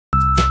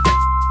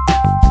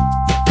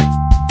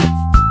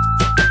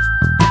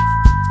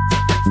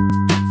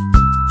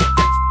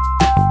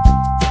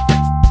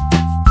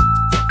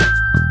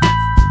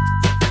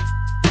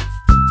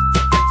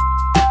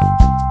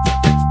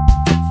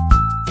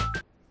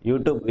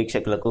YouTube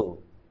వీక్షకులకు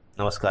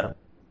నమస్కారం.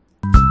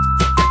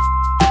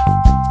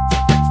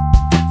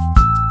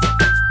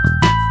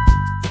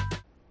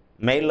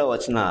 మెయిల్లో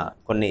వచ్చిన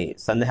కొన్ని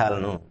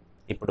సందేహాలను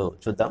ఇప్పుడు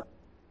చూద్దాం.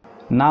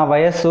 నా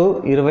వయస్సు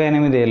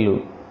 28 ఏళ్ళు.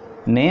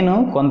 నేను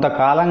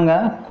కొంతకాలంగా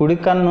కుడి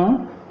కన్ను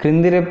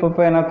క్రింది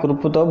రెప్పపైన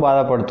కురుపుతో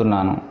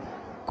బాధపడుతున్నాను.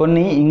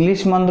 కొన్ని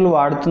ఇంగ్లీష్ మందులు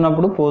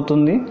వాడుతున్నప్పుడు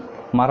పోతుంది,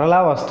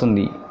 మరలా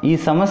వస్తుంది. ఈ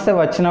సమస్య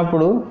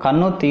వచ్చినప్పుడు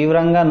కన్ను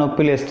తీవ్రంగా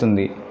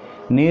నొప్పిలేస్తుంది,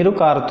 నీరు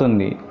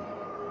కారుతుంది.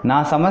 నా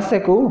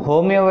సమస్యకు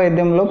హోమియో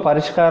వైద్యంలో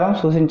పరిష్కారం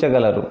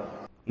సూచించగలరు?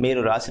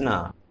 మీరు రాసిన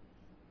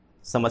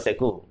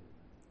సమస్యకు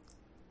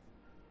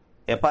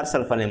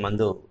ఎపార్సల్ఫ్ అనే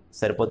మందు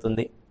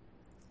సరిపోతుంది.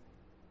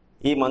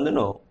 ఈ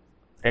మందును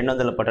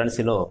 200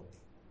 పొటెన్సీలో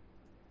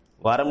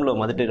వారంలో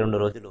మొదటి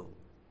 2 రోజులు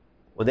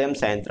ఉదయం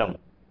సాయంత్రం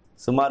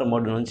సుమారు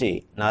 3 నుంచి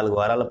 4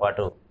 వారాల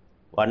పాటు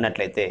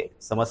వాడినట్లయితే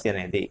సమస్య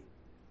అనేది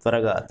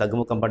త్వరగా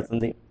తగ్గుముఖం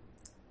పడుతుంది.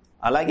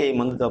 అలాగే ఈ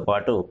మందుతో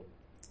పాటు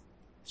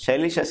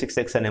శైలిష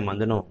 6X అనే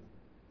మందును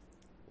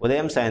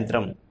ఉదయం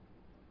సాయంత్రం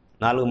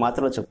 4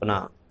 మాత్రల చొప్పున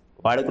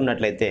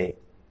వాడుకున్నట్లయితే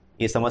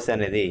ఈ సమస్య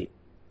అనేది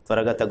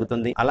త్వరగా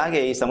తగ్గుతుంది.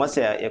 అలాగే ఈ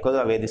సమస్య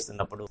ఎక్కువగా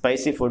వేధిస్తున్నప్పుడు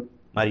స్పైసీ ఫుడ్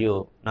మరియు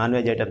నాన్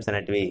వెజ్ ఐటమ్స్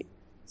అనేటివి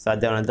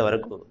సాధ్యమైనంత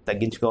వరకు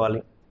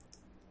తగ్గించుకోవాలి.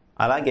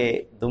 అలాగే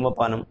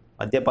ధూమపానం,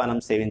 మద్యపానం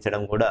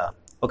సేవించడం కూడా,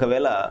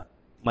 ఒకవేళ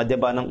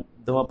మద్యపానం,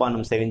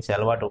 ధూమపానం సేవించే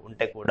అలవాటు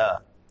ఉంటే కూడా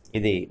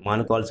ఇది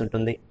మానుకోవాల్సి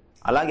ఉంటుంది.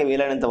 అలాగే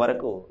వీలైనంత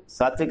వరకు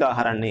సాత్విక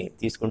ఆహారాన్ని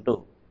తీసుకుంటూ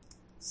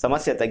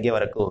సమస్య తగ్గే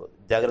వరకు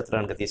జాగ్రత్తలు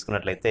కనుక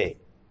తీసుకున్నట్లయితే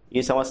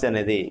ఈ సమస్య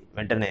అనేది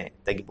వెంటనే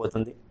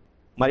తగ్గిపోతుంది.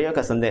 మరి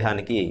యొక్క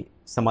సందేహానికి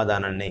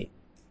సమాధానాన్ని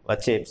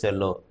వచ్చే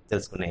ఎపిసోడ్లో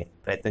తెలుసుకునే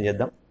ప్రయత్నం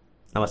చేద్దాం.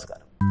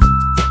 నమస్కారం.